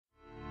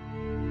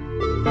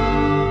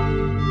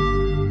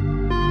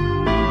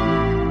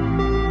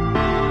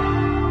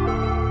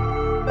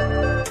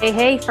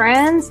Hey,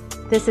 friends.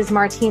 This is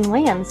Martine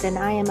Williams, and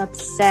I am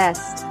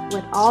obsessed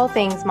with all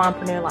things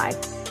mompreneur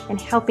life and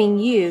helping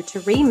you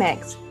to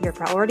remix your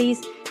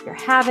priorities, your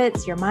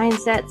habits, your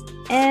mindsets,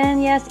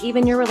 and yes,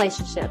 even your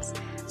relationships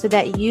so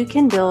that you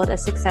can build a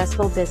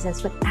successful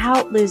business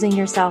without losing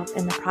yourself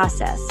in the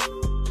process.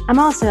 I'm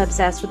also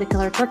obsessed with the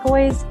color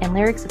turquoise and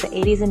lyrics of the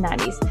 80s and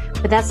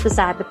 90s, but that's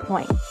beside the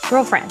point.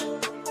 Girlfriend,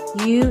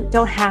 you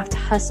don't have to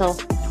hustle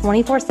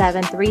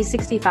 24/7,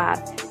 365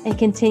 and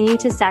continue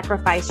to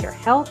sacrifice your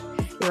health,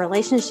 your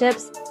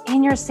relationships,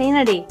 and your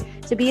sanity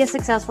to be a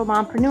successful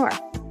mompreneur.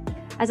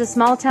 As a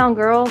small town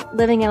girl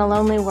living in a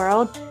lonely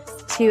world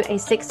to a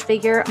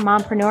six-figure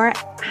mompreneur,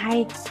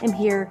 I am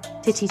here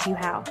to teach you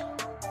how.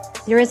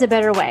 There is a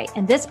better way,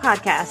 and this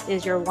podcast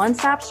is your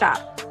one-stop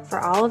shop for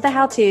all of the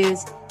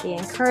how-tos, the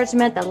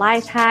encouragement, the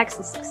life hacks,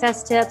 the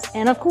success tips,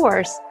 and of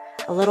course,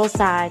 a little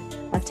side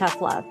of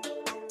tough love.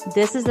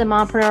 This is the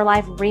Mompreneur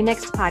Life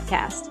Remixed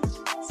podcast.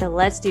 So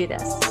let's do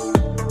this.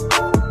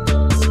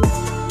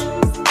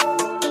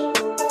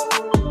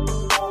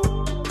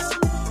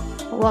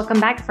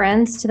 Welcome back,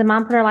 friends, to the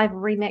Mompreneur Life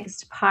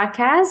Remixed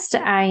podcast.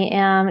 I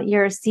am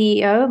your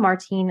CEO,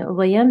 Martine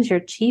Williams,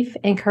 your Chief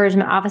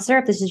Encouragement Officer.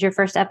 If this is your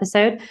first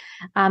episode,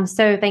 I'm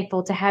so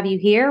thankful to have you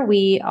here.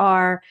 We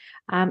are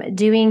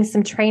doing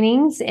some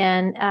trainings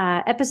and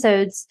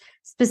episodes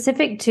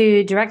specific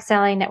to direct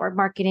selling, network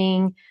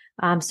marketing,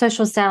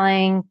 social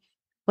selling,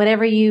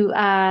 whatever you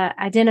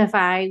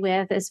identify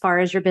with as far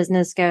as your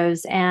business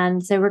goes.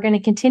 And so we're going to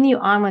continue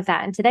on with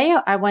that. And today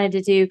I wanted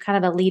to do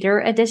kind of a leader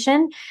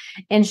edition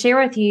and share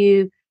with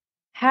you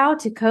how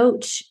to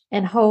coach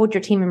and hold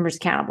your team members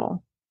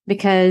accountable.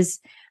 Because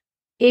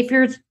if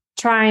you're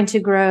trying to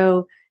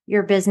grow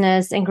your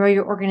business and grow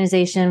your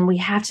organization, we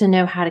have to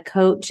know how to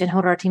coach and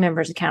hold our team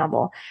members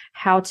accountable,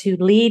 how to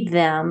lead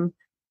them,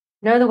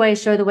 know the way,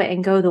 show the way,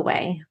 and go the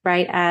way,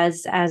 right?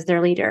 As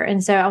their leader.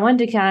 And so I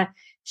wanted to kind of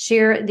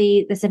share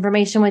this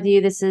information with you.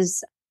 This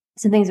is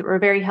some things that were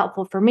very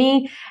helpful for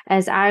me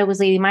as I was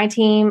leading my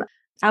team.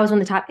 I was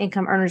one of the top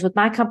income earners with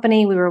my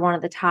company. We were one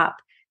of the top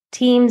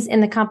teams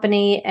in the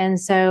company. And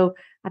so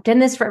I've done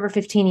this for over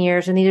 15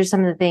 years. And these are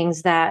some of the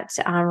things that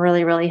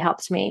really, really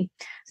helped me.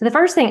 So the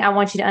first thing I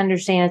want you to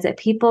understand is that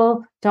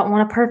people don't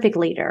want a perfect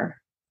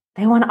leader.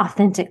 They want an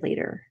authentic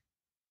leader.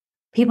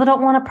 People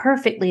don't want a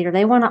perfect leader.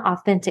 They want an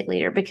authentic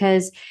leader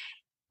because,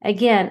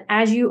 again,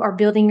 as you are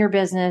building your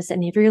business,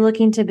 and if you're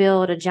looking to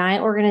build a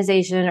giant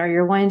organization or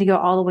you're wanting to go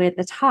all the way at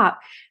the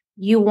top,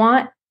 you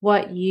want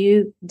what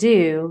you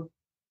do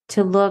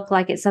to look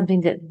like it's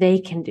something that they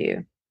can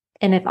do.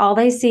 And if all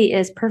they see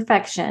is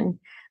perfection,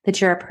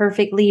 that you're a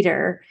perfect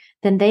leader,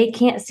 then they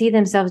can't see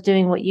themselves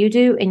doing what you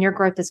do, and your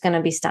growth is going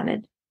to be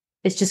stunted.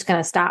 It's just going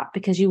to stop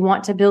because you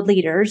want to build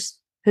leaders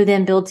who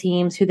then build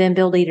teams, who then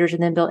build leaders,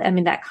 and then build,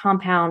 that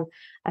compound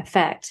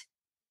effect.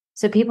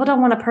 So people don't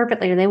want a perfect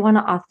leader. They want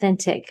an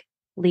authentic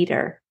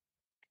leader.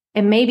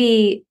 And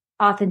maybe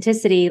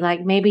authenticity,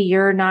 like maybe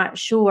you're not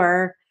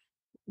sure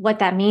what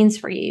that means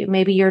for you.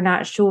 Maybe you're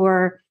not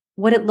sure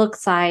what it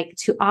looks like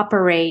to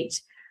operate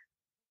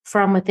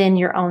from within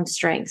your own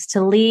strengths,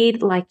 to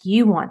lead like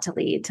you want to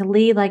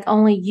lead like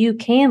only you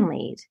can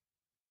lead.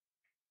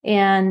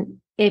 And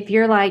if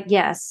you're like,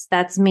 yes,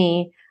 that's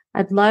me,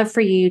 I'd love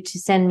for you to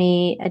send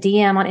me a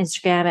DM on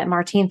Instagram at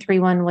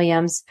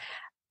Martine31Williams,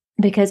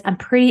 because I'm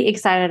pretty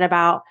excited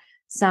about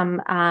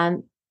some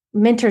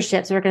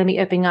mentorships that are going to be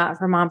opening up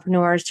for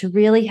mompreneurs to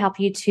really help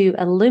you to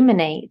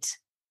illuminate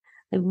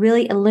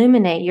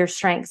your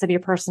strengths of your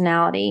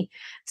personality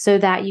so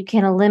that you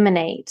can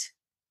eliminate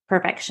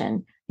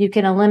perfection. You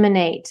can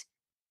eliminate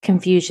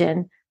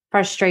confusion,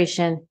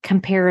 frustration,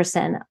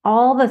 comparison,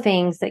 all the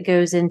things that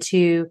goes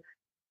into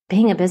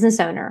being a business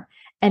owner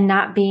and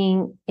not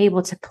being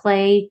able to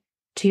play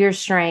to your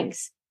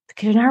strengths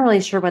because you're not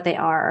really sure what they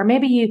are. Or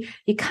maybe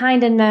you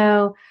kind of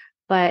know,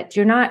 but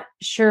you're not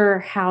sure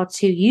how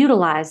to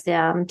utilize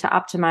them to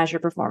optimize your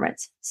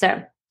performance.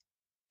 So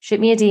shoot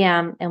me a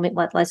DM and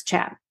let's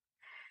chat.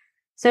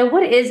 So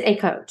what is a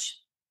coach?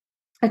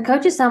 A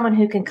coach is someone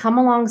who can come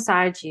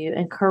alongside you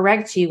and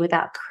correct you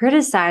without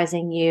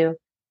criticizing you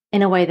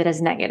in a way that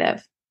is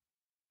negative.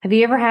 Have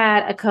you ever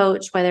had a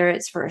coach, whether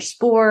it's for a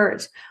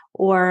sport,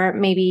 or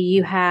maybe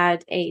you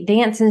had a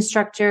dance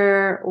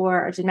instructor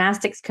or a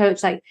gymnastics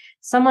coach, like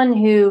someone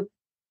who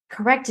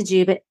corrected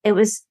you, but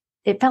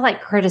it felt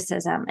like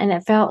criticism and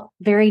it felt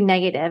very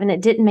negative and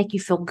it didn't make you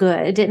feel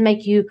good. It didn't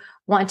make you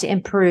want to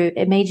improve.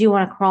 It made you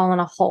want to crawl in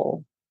a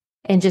hole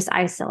and just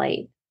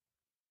isolate.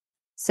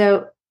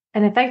 So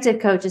an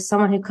effective coach is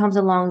someone who comes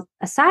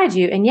alongside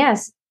you, and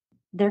yes,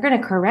 they're going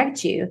to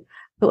correct you,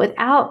 but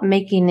without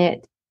making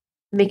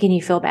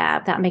you feel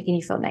bad, without making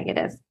you feel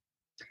negative.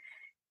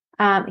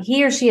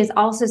 He or she is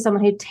also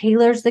someone who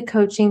tailors the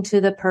coaching to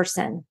the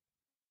person.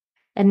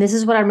 And this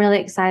is what I'm really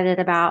excited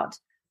about,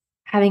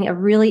 having a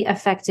really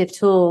effective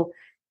tool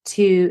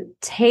to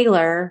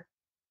tailor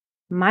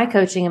my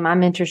coaching and my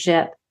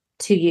mentorship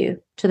to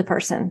you, to the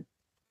person,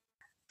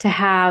 to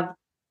have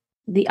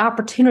the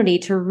opportunity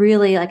to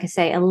really, like I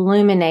say,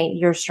 illuminate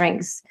your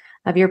strengths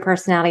of your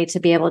personality, to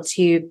be able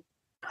to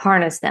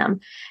harness them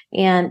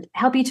and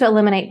help you to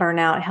eliminate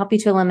burnout, help you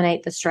to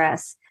eliminate the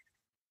stress.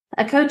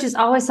 A coach is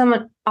always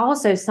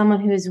someone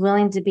who is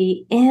willing to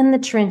be in the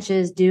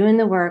trenches doing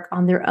the work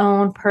on their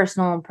own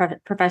personal and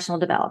professional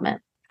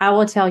development. I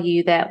will tell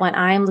you that when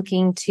I'm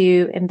looking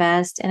to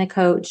invest in a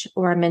coach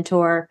or a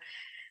mentor,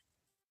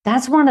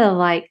 that's one of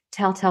the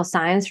telltale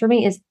signs for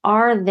me is,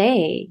 are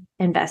they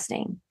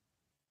investing?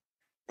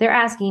 They're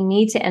asking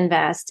me to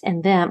invest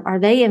in them. Are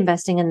they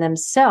investing in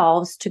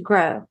themselves to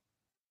grow?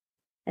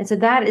 And so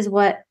that is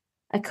what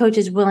a coach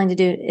is willing to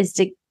do, is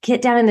to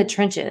get down in the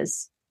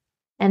trenches,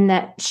 and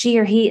that she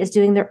or he is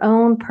doing their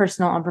own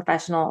personal and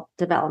professional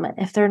development.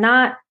 If they're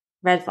not,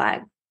 red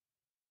flag.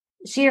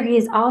 She or he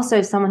is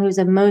also someone who's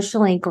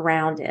emotionally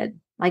grounded.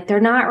 Like they're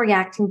not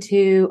reacting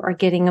to or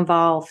getting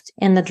involved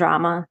in the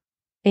drama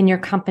in your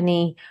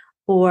company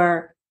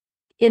or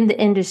in the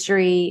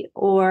industry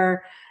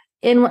or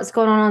in what's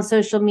going on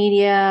social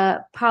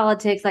media,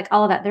 politics, like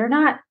all of that.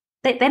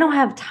 They don't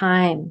have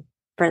time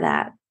for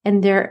that.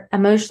 And they're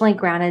emotionally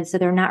grounded. So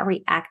they're not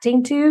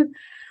reacting to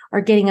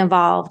or getting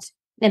involved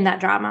in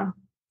that drama.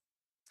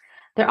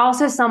 They're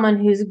also someone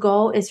whose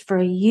goal is for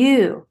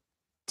you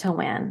to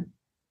win,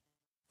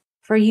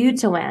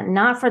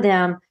 not for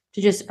them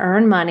to just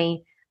earn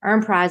money,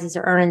 earn prizes,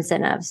 or earn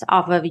incentives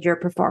off of your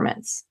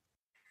performance.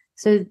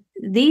 So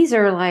these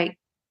are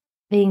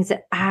things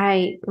that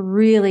I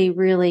really,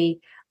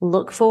 really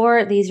look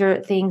for. These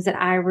are things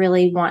that I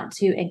really want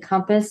to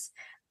encompass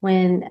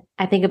when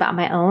I think about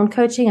my own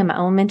coaching and my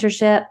own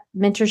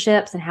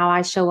mentorships and how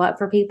I show up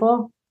for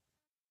people.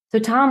 So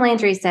Tom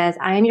Landry says,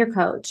 I am your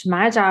coach.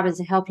 My job is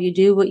to help you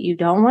do what you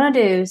don't want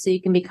to do so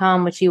you can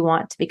become what you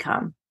want to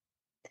become.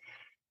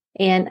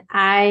 And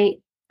I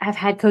have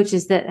had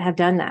coaches that have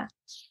done that.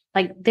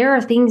 There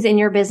are things in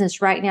your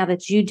business right now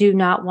that you do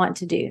not want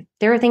to do.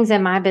 There are things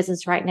in my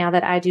business right now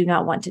that I do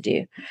not want to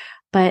do,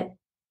 but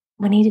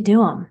we need to do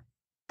them.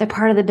 They're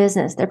part of the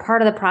business. They're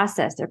part of the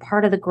process. They're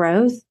part of the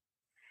growth.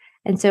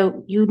 And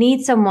so you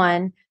need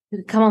someone who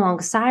can come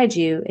alongside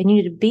you, and you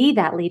need to be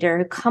that leader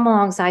who come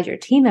alongside your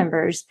team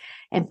members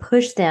and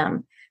push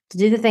them to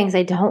do the things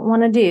they don't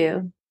want to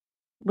do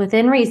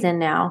within reason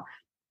now,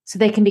 so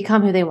they can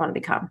become who they want to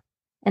become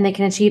and they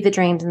can achieve the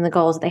dreams and the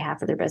goals that they have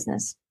for their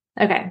business.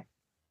 Okay.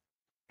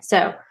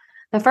 So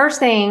the first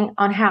thing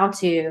on how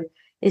to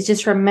is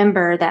just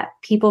remember that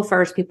people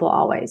first, people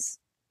always.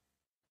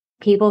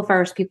 People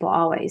first, people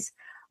always.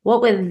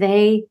 What would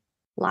they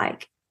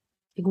like?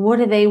 What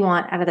do they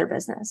want out of their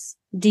business?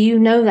 Do you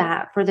know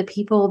that for the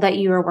people that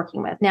you are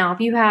working with? Now, if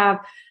you have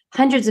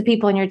hundreds of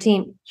people on your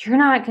team, you're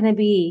not going to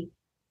be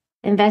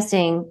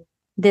investing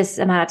this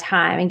amount of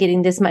time and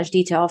getting this much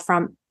detail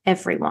from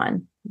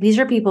everyone. These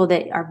are people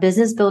that are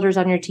business builders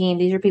on your team.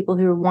 These are people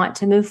who want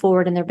to move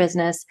forward in their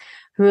business,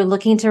 who are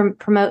looking to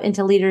promote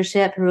into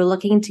leadership, who are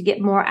looking to get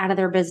more out of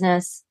their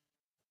business.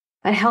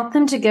 But help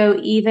them to go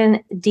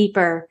even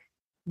deeper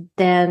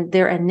than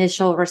their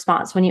initial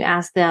response when you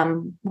ask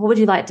them, what would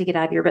you like to get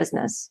out of your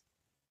business?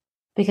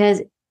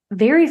 Because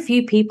very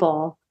few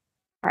people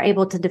are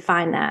able to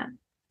define that.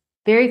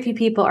 Very few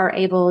people are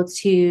able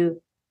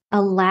to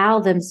allow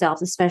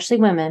themselves, especially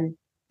women,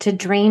 to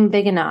dream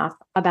big enough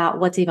about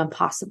what's even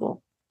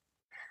possible.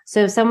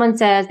 So if someone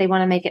says they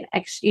want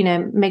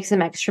to make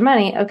some extra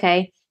money,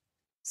 okay,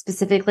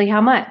 specifically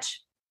how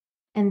much?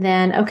 And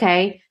then,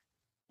 okay,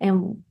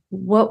 and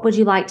what would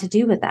you like to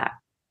do with that?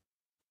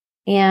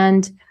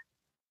 And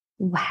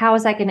how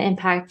is that going to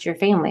impact your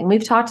family? And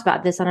we've talked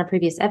about this on a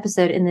previous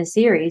episode in this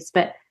series,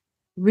 but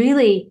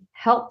really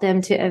help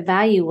them to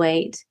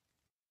evaluate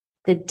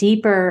the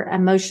deeper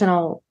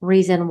emotional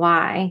reason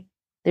why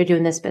they're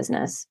doing this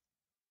business.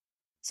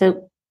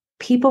 So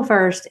people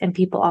first and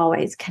people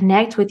always.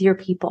 Connect with your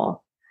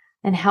people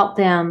and help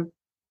them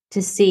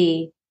to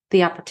see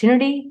the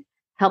opportunity,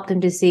 help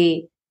them to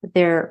see that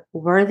they're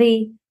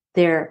worthy,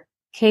 they're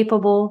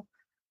capable,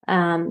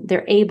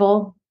 they're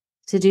able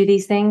to do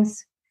these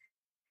things.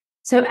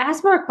 So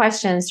ask more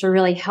questions to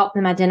really help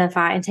them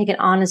identify and take an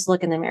honest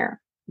look in the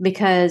mirror,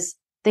 because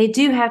they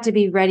do have to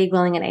be ready,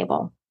 willing, and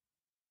able.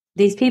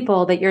 These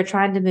people that you're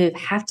trying to move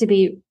have to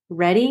be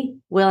ready,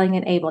 willing,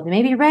 and able. They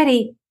may be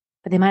ready,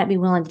 but they might not be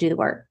willing to do the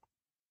work.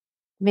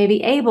 They may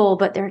be able,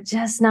 but they're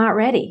just not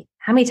ready.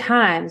 How many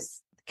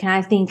times can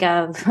I think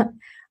of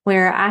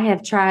where I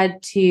have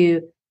tried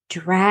to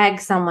drag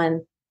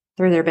someone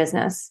through their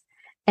business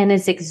and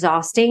it's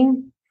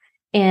exhausting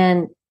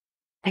and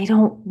they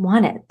don't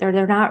want it.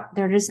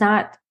 They're just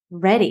not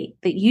ready.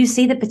 But you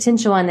see the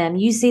potential in them.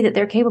 You see that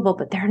they're capable,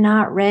 but they're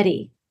not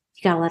ready.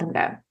 You got to let them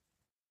go.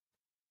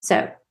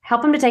 So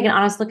help them to take an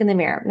honest look in the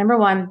mirror. Number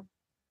one,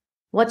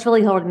 what's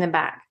really holding them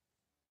back?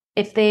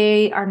 If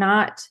they're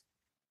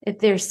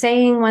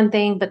saying one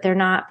thing, but they're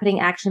not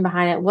putting action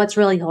behind it, what's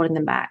really holding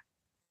them back?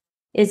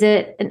 Is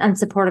it an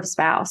unsupportive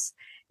spouse?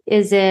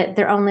 Is it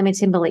their own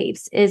limiting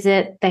beliefs? Is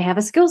it they have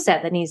a skill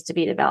set that needs to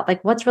be developed?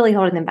 What's really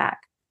holding them back?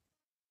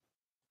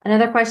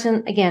 Another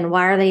question, again,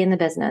 why are they in the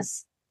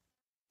business?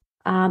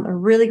 A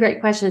really great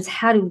question is,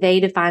 how do they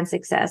define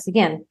success?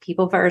 Again,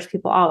 people first,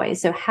 people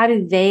always. So how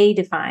do they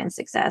define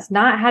success?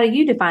 Not how do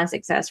you define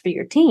success for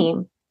your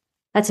team?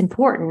 That's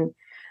important.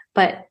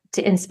 But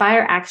to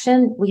inspire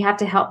action, we have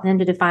to help them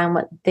to define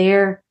what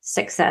their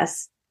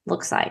success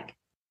looks like.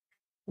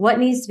 What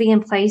needs to be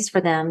in place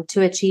for them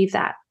to achieve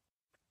that?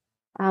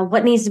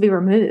 What needs to be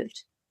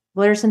removed?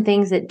 What are some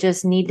things that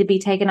just need to be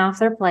taken off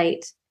their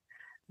plate?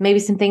 Maybe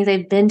some things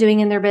they've been doing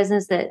in their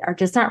business that are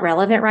just not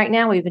relevant right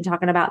now. We've been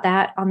talking about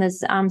that on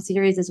this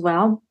series as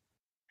well.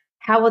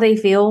 How will they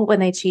feel when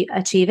they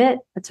achieve it?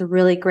 That's a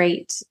really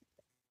great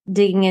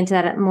digging into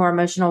that more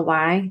emotional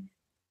why.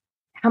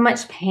 How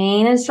much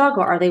pain and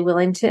struggle are they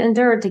willing to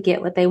endure to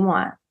get what they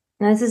want?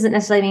 Now, this isn't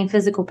necessarily mean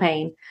physical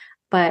pain,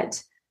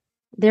 but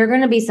there are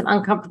going to be some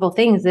uncomfortable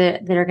things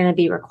that are going to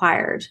be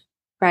required,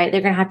 right?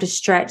 They're going to have to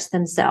stretch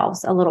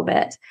themselves a little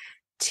bit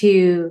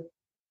to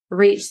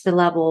reach the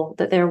level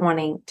that they're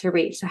wanting to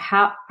reach. So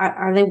how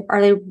are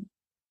they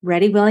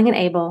ready, willing, and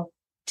able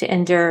to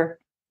endure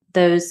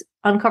those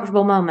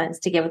uncomfortable moments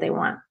to get what they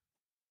want?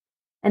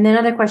 And then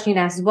another question you'd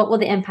ask is, what will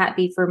the impact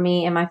be for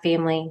me and my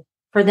family,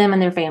 for them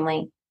and their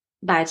family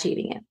by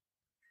achieving it?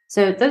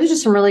 So those are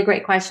just some really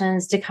great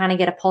questions to kind of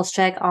get a pulse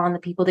check on the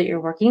people that you're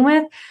working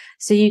with.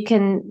 So you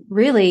can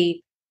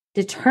really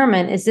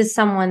determine, is this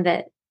someone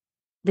that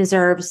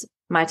deserves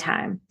my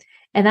time?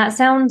 And that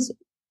sounds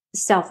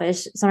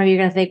selfish. Some of you are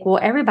going to think, well,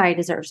 everybody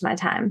deserves my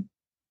time.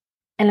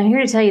 And I'm here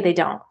to tell you they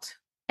don't.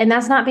 And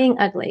that's not being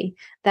ugly.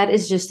 That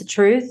is just the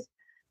truth.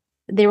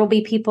 There will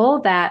be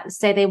people that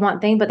say they want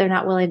things, but they're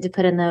not willing to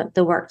put in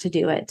the work to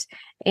do it.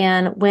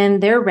 And when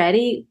they're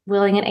ready,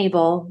 willing, and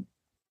able,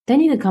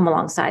 then you can come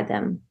alongside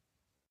them.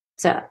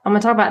 So I'm going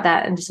to talk about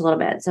that in just a little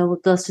bit. So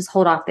let's just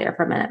hold off there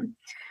for a minute.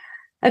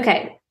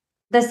 Okay.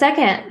 The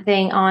second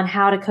thing on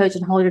how to coach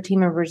and hold your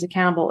team members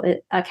accountable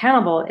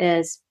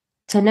is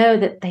to know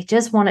that they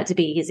just want it to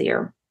be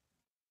easier.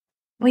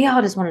 We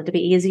all just want it to be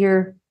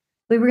easier.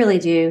 We really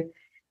do.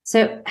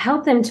 So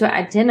help them to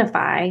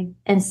identify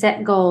and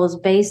set goals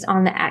based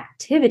on the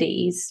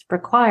activities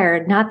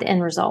required, not the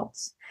end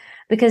results.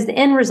 Because the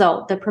end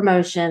result, the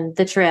promotion,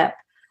 the trip,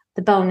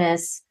 the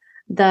bonus,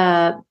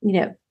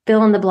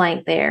 fill in the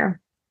blank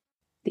there,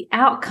 the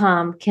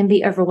outcome can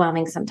be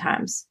overwhelming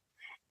sometimes.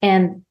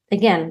 And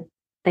again,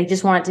 they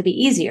just want it to be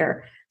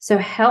easier. So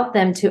help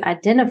them to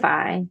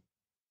identify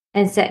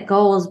and set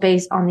goals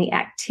based on the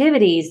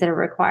activities that are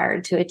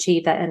required to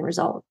achieve that end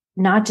result,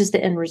 not just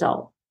the end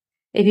result.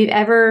 If you've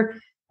ever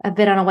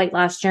been on a weight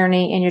loss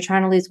journey and you're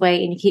trying to lose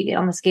weight and you keep getting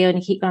on the scale and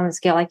you keep going on the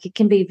scale, like, it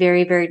can be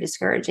very, very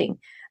discouraging.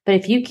 But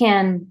if you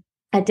can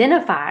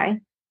identify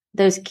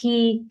those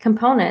key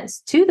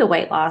components to the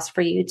weight loss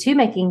for you, to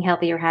making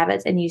healthier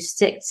habits, and you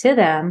stick to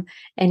them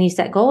and you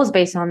set goals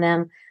based on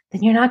them,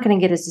 then you're not going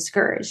to get as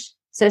discouraged.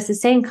 So it's the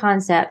same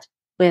concept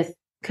with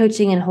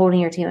coaching and holding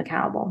your team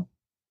accountable.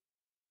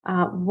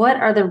 What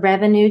are the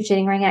revenue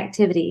generating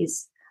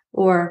activities?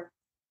 My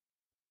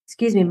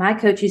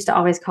coach used to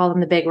always call them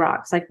the big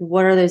rocks. Like,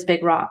 what are those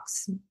big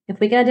rocks? If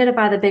we can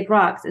identify the big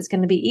rocks, it's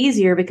going to be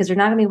easier because they're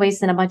not going to be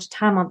wasting a bunch of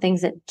time on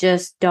things that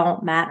just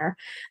don't matter,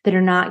 that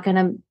are not going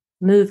to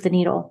move the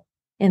needle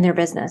in their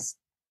business.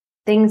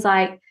 Things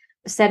like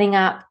setting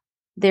up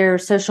their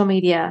social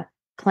media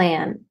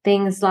plan,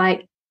 things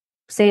like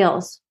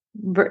sales.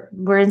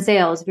 We're in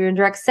sales. If you're in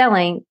direct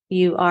selling,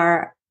 you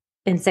are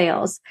in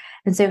sales.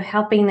 And so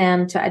helping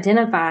them to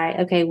identify,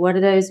 okay, what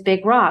are those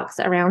big rocks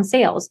around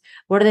sales?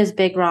 What are those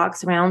big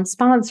rocks around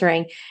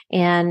sponsoring?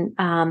 And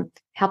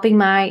helping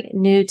my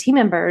new team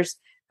members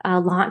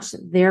launch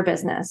their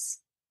business.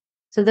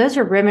 So those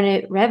are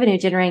revenue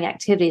generating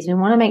activities. We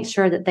want to make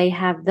sure that they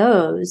have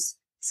those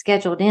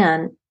scheduled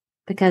in,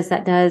 because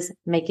that does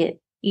make it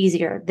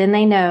easier. Then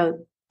they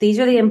know these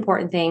are the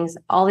important things.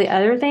 All the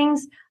other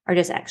things are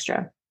just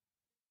extra.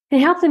 And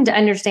help them to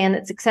understand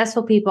that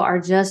successful people are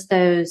just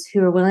those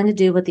who are willing to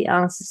do what the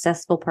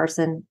unsuccessful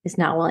person is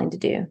not willing to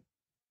do.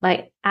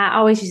 Like, I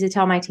always used to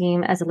tell my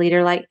team as a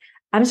leader, like,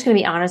 I'm just going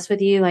to be honest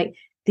with you. Like,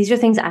 these are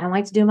things I don't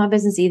like to do in my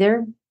business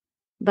either.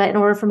 But in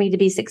order for me to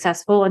be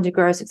successful and to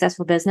grow a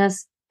successful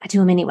business, I do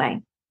them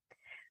anyway.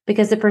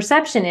 Because the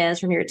perception is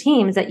from your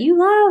team is that you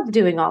love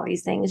doing all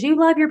these things. You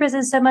love your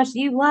business so much.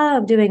 You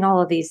love doing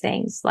all of these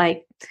things,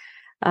 like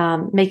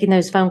making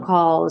those phone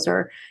calls,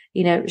 or,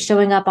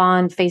 showing up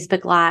on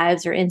Facebook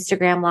Lives or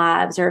Instagram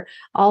Lives, or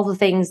all the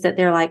things that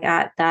they're like,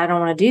 I don't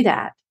want to do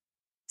that.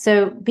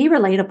 So be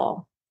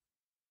relatable,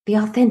 be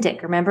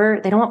authentic. Remember,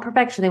 they don't want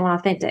perfection. They want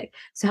authentic.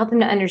 So help them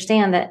to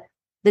understand that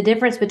the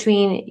difference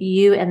between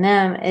you and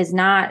them is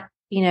not,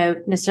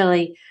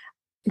 necessarily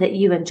that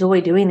you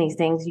enjoy doing these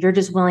things. You're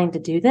just willing to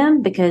do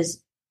them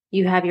because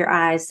you have your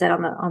eyes set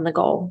on the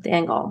goal, the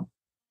end goal.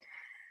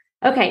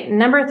 Okay.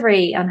 Number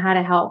 3 on how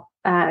to help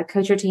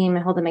coach your team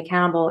and hold them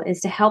accountable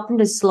is to help them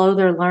to slow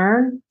their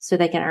learn so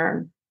they can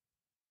earn.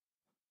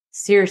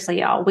 Seriously,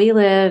 y'all, we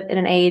live in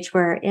an age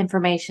where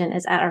information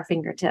is at our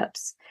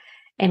fingertips,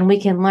 and we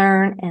can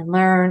learn and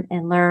learn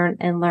and learn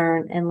and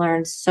learn and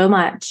learn so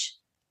much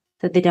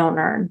that they don't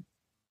earn.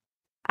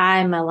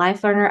 I'm a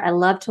life learner. I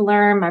love to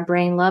learn. My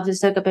brain loves to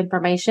soak up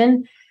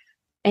information.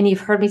 And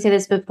you've heard me say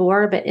this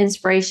before, but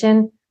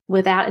inspiration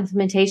without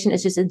implementation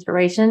is just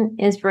inspiration.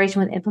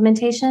 Inspiration with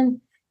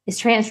implementation is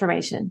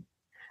transformation.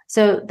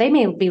 So they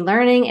may be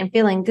learning and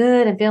feeling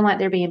good and feeling like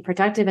they're being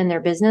productive in their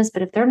business,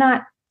 but if they're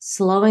not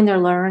slowing their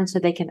learn so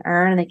they can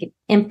earn and they can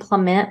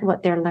implement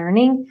what they're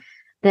learning,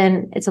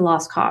 then it's a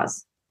lost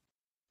cause.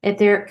 If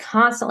they're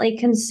constantly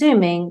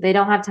consuming, they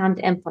don't have time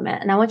to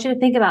implement. And I want you to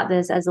think about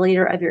this as a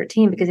leader of your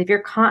team, because if you're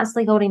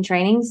constantly holding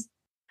trainings,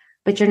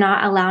 but you're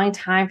not allowing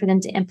time for them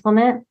to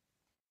implement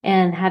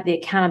and have the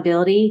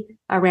accountability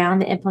around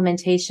the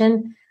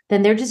implementation,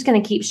 then they're just going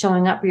to keep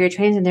showing up for your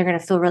trainings and they're going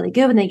to feel really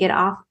good when they get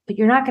off, but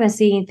you're not going to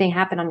see anything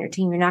happen on your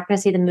team. You're not going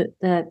to see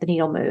the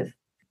needle move.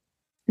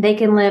 They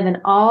can live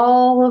in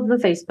all of the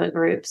Facebook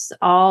groups,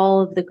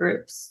 all of the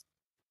groups,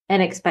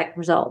 and expect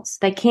results.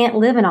 They can't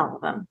live in all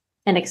of them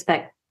and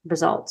expect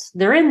results.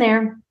 They're in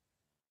there.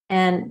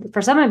 And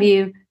for some of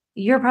you,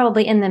 you're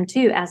probably in them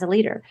too as a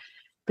leader,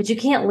 but you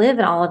can't live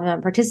in all of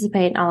them,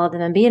 participate in all of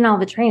them, and be in all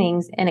the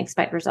trainings and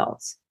expect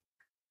results.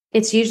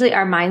 It's usually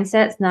our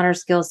mindsets, not our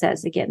skill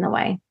sets, that get in the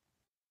way.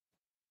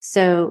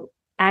 So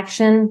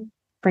action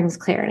brings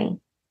clarity.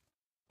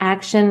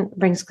 Action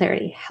brings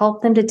clarity.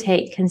 Help them to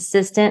take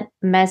consistent,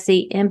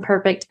 messy,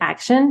 imperfect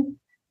action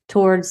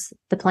towards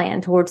the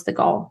plan, towards the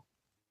goal.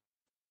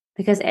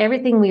 Because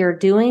everything we are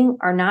doing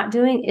or not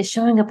doing is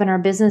showing up in our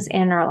business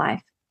and in our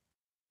life.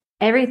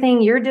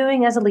 Everything you're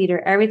doing as a leader,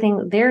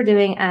 everything they're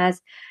doing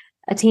as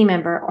a team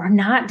member or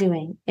not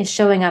doing is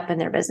showing up in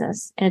their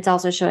business, and it's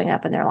also showing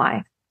up in their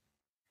life.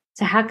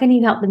 So how can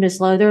you help them to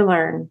slow their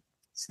learn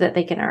so that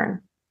they can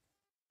earn?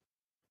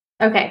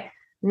 Okay,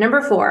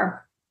 number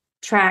 4,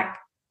 track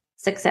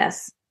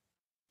success.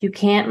 You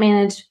can't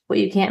manage what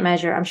you can't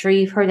measure. I'm sure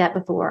you've heard that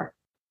before.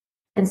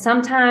 And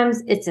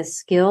sometimes it's a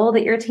skill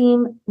that your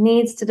team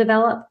needs to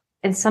develop.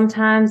 And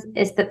sometimes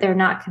it's that they're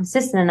not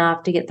consistent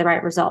enough to get the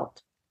right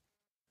result.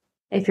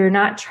 If you're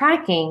not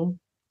tracking,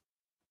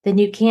 then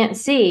you can't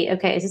see,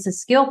 okay, is this a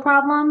skill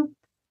problem?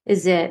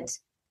 Is it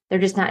they're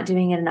just not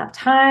doing it enough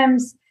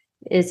times?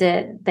 Is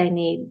it they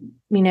need,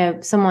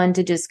 someone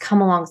to just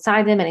come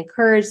alongside them and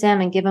encourage them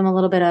and give them a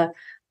little bit of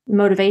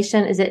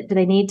motivation? Is it, do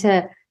they need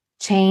to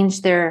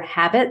change their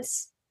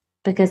habits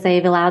because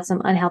they've allowed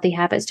some unhealthy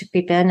habits to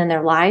creep in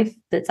their life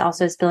that's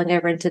also spilling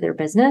over into their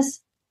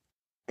business?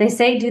 They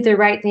say do the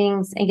right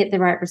things and get the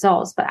right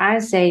results, but I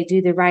say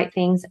do the right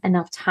things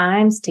enough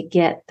times to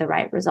get the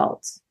right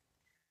results.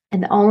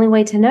 And the only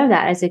way to know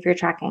that is if you're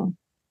tracking.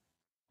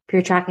 If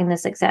you're tracking the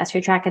success,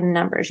 you're tracking the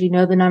numbers, you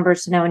know the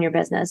numbers to know in your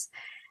business,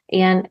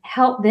 and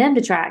help them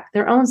to track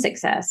their own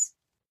success.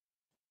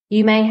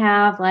 You may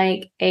have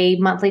like a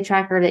monthly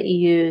tracker that you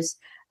use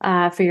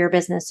for your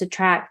business to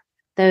track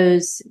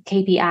those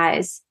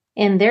KPIs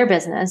in their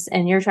business,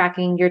 and you're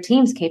tracking your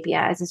team's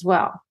KPIs as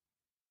well.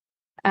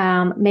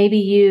 Maybe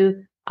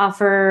you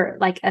offer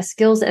like a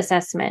skills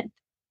assessment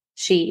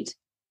sheet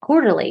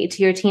quarterly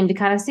to your team to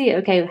kind of see,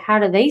 okay, how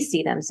do they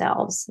see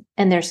themselves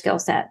and their skill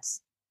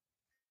sets?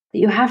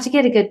 But you have to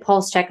get a good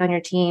pulse check on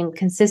your team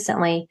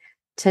consistently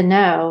to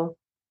know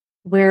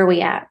where are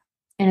we at.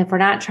 And if we're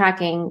not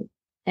tracking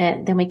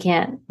it, then we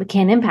can't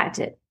impact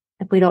it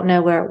if we don't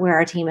know where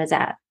our team is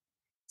at.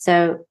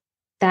 So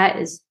that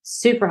is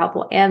super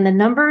helpful. And the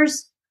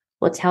numbers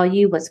will tell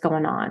you what's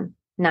going on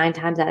 9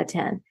 times out of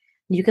 10.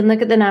 You can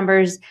look at the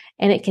numbers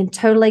and it can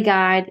totally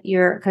guide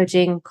your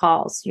coaching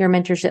calls, your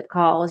mentorship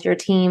calls, your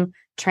team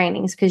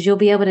trainings, because you'll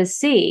be able to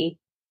see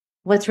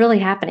what's really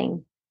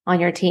happening on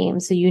your team.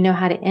 So you know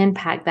how to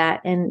impact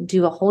that and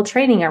do a whole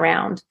training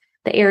around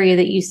the area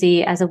that you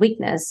see as a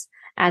weakness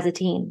as a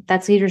team.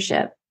 That's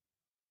leadership.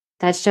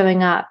 That's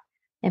showing up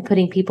and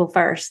putting people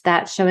first.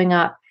 That's showing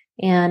up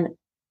and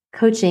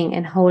coaching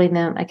and holding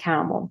them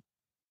accountable.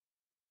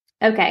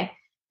 Okay.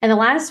 And the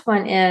last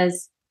one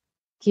is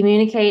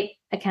communicate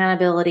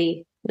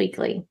accountability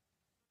weekly.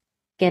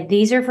 Again,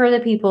 these are for the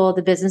people,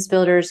 the business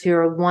builders who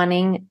are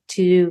wanting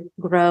to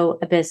grow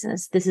a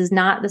business. This is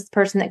not this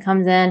person that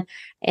comes in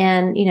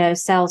and,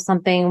 sells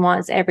something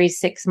once every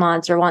 6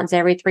 months or once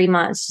every 3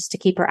 months just to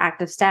keep her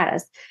active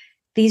status.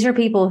 These are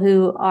people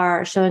who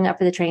are showing up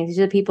for the trainings. These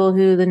are the people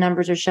who the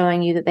numbers are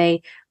showing you that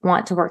they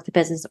want to work the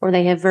business, or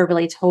they have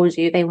verbally told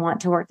you they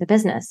want to work the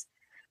business.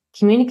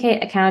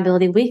 Communicate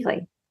accountability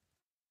weekly.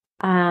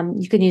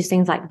 You can use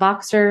things like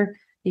Voxer.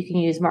 You can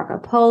use Marco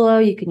Polo.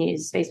 You can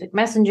use Facebook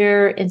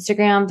Messenger,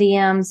 Instagram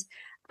DMs.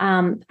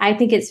 I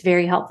think it's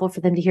very helpful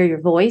for them to hear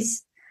your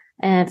voice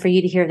and for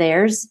you to hear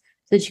theirs,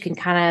 so that you can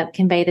kind of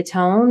convey the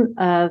tone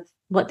of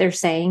what they're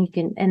saying.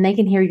 And they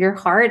can hear your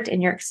heart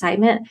and your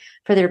excitement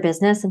for their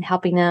business and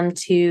helping them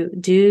to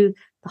do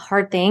the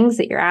hard things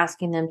that you're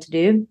asking them to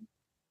do.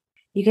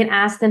 You can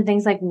ask them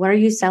things like, what are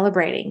you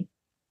celebrating?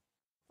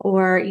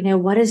 Or,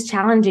 what is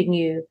challenging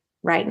you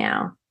right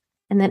now?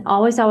 And then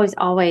always, always,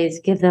 always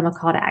give them a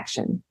call to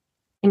action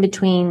in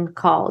between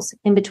calls,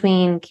 in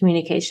between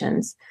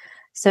communications,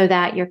 so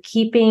that you're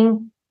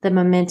keeping the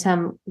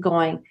momentum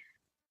going.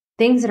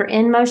 Things that are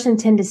in motion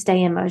tend to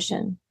stay in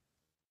motion.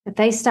 If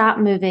they stop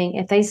moving,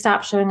 if they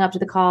stop showing up to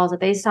the calls,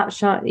 if they stop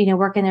showing,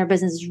 working their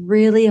business, it's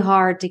really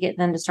hard to get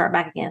them to start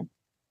back again.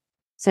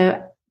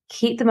 So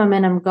keep the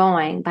momentum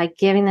going by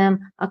giving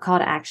them a call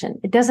to action.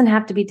 It doesn't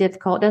have to be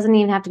difficult. It doesn't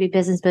even have to be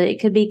business, but it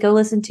could be go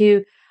listen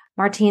to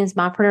Martine's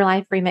Mompreneur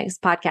Life Remix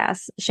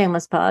podcast,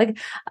 shameless plug,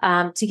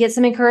 to get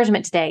some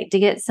encouragement today, to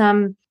get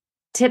some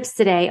tips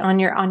today on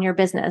your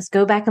business.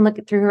 Go back and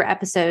look through her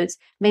episodes.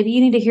 Maybe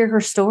you need to hear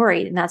her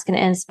story, and that's going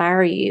to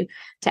inspire you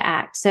to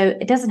act. So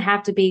it doesn't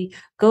have to be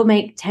go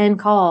make 10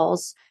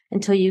 calls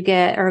until you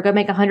get, or go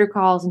make 100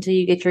 calls until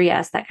you get your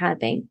yes, that kind of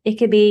thing. It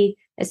could be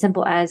as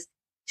simple as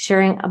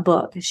sharing a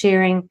book,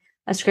 sharing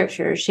a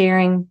scripture,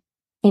 sharing,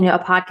 a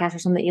podcast or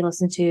something that you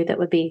listen to that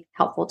would be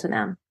helpful to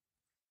them.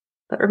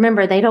 But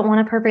remember, they don't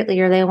want a perfect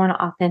leader. They want an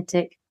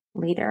authentic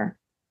leader.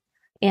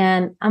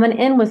 And I'm going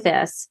to end with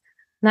this.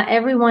 Not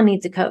everyone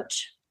needs a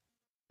coach,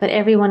 but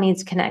everyone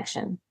needs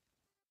connection.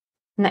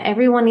 Not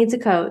everyone needs a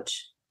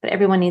coach, but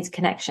everyone needs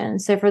connection.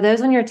 So for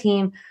those on your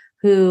team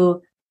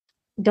who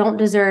don't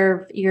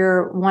deserve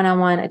your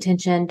one-on-one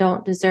attention,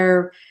 don't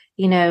deserve,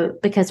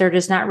 because they're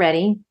just not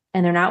ready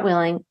and they're not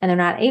willing and they're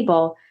not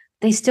able,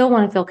 they still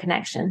want to feel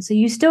connection. So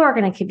you still are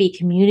going to be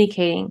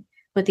communicating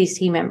with these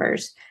team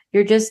members.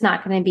 You're just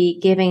not going to be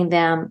giving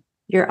them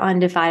your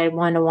undivided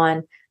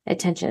one-to-one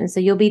attention.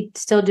 So you'll be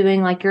still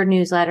doing like your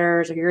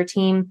newsletters or your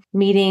team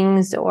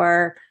meetings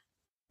or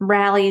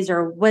rallies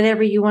or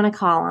whatever you want to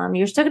call them.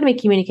 You're still going to be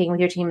communicating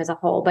with your team as a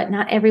whole, but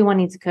not everyone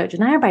needs a coach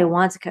and not everybody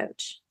wants a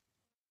coach.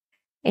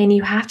 And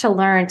you have to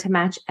learn to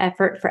match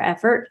effort for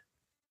effort.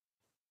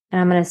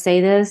 And I'm going to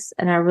say this,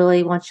 and I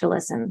really want you to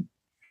listen.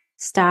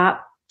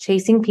 Stop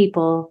chasing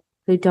people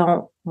who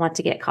don't want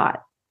to get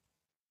caught.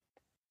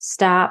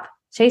 Stop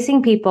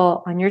chasing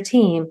people on your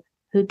team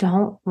who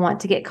don't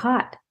want to get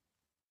caught.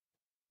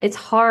 It's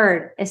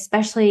hard,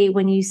 especially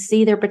when you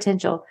see their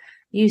potential.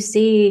 You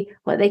see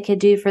what they could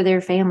do for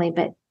their family,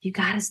 but you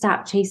got to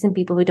stop chasing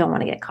people who don't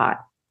want to get caught.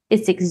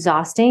 It's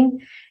exhausting.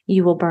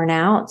 You will burn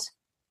out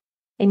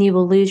and you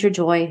will lose your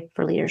joy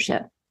for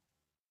leadership.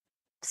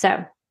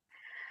 So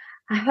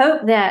I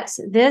hope that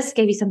this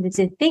gave you something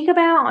to think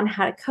about on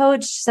how to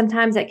coach.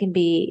 Sometimes that can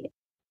be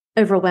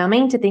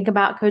overwhelming to think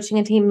about coaching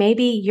a team.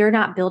 Maybe you're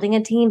not building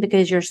a team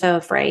because you're so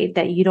afraid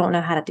that you don't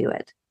know how to do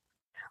it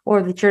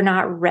or that you're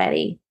not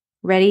ready.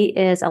 Ready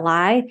is a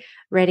lie.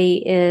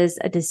 Ready is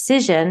a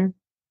decision,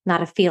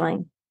 not a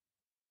feeling.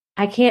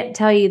 I can't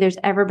tell you there's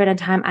ever been a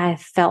time I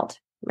have felt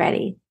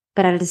ready,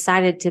 but I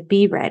decided to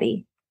be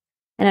ready.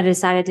 And I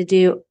decided to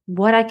do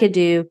what I could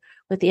do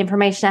with the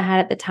information I had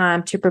at the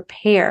time to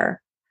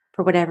prepare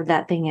for whatever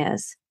that thing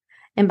is.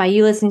 And by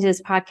you listening to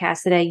this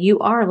podcast today, you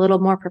are a little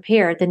more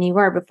prepared than you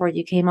were before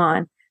you came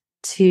on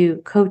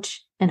to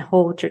coach and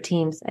hold your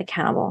teams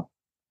accountable.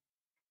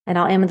 And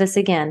I'll end with this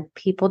again.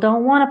 People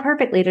don't want a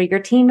perfect leader.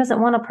 Your team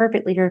doesn't want a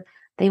perfect leader.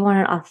 They want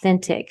an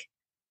authentic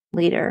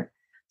leader.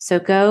 So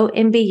go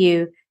and be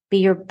you, be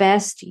your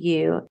best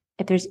you.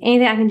 If there's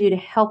anything I can do to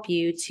help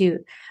you to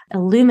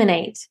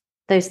illuminate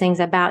those things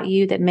about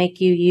you, that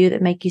make you,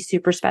 that make you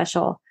super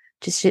special,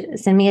 just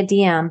send me a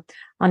DM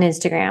on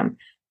Instagram.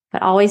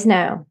 But always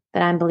know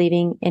that I'm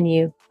believing in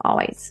you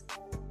always.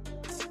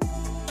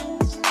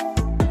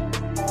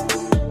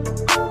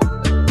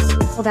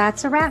 Well,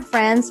 that's a wrap,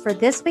 friends, for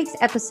this week's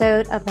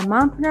episode of the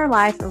Mompreneur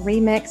Life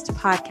Remixed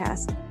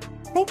podcast.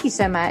 Thank you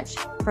so much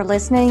for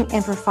listening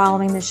and for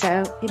following the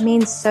show. It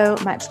means so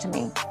much to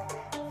me.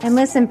 And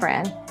listen,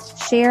 friend,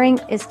 sharing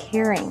is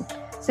caring.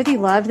 So if you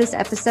loved this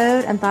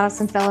episode and thought of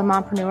some fellow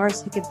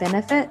mompreneurs who could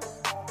benefit,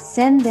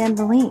 send them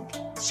the link.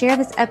 Share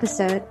this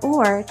episode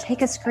or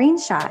take a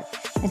screenshot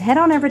and head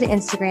on over to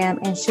Instagram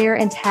and share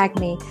and tag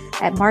me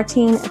at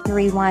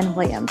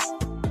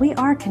Martine31Williams. We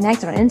are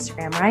connected on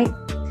Instagram, right?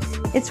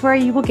 It's where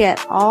you will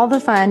get all the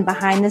fun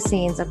behind the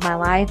scenes of my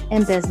life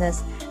and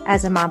business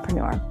as a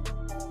mompreneur.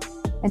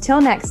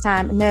 Until next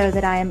time, know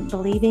that I am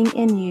believing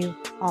in you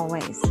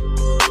always.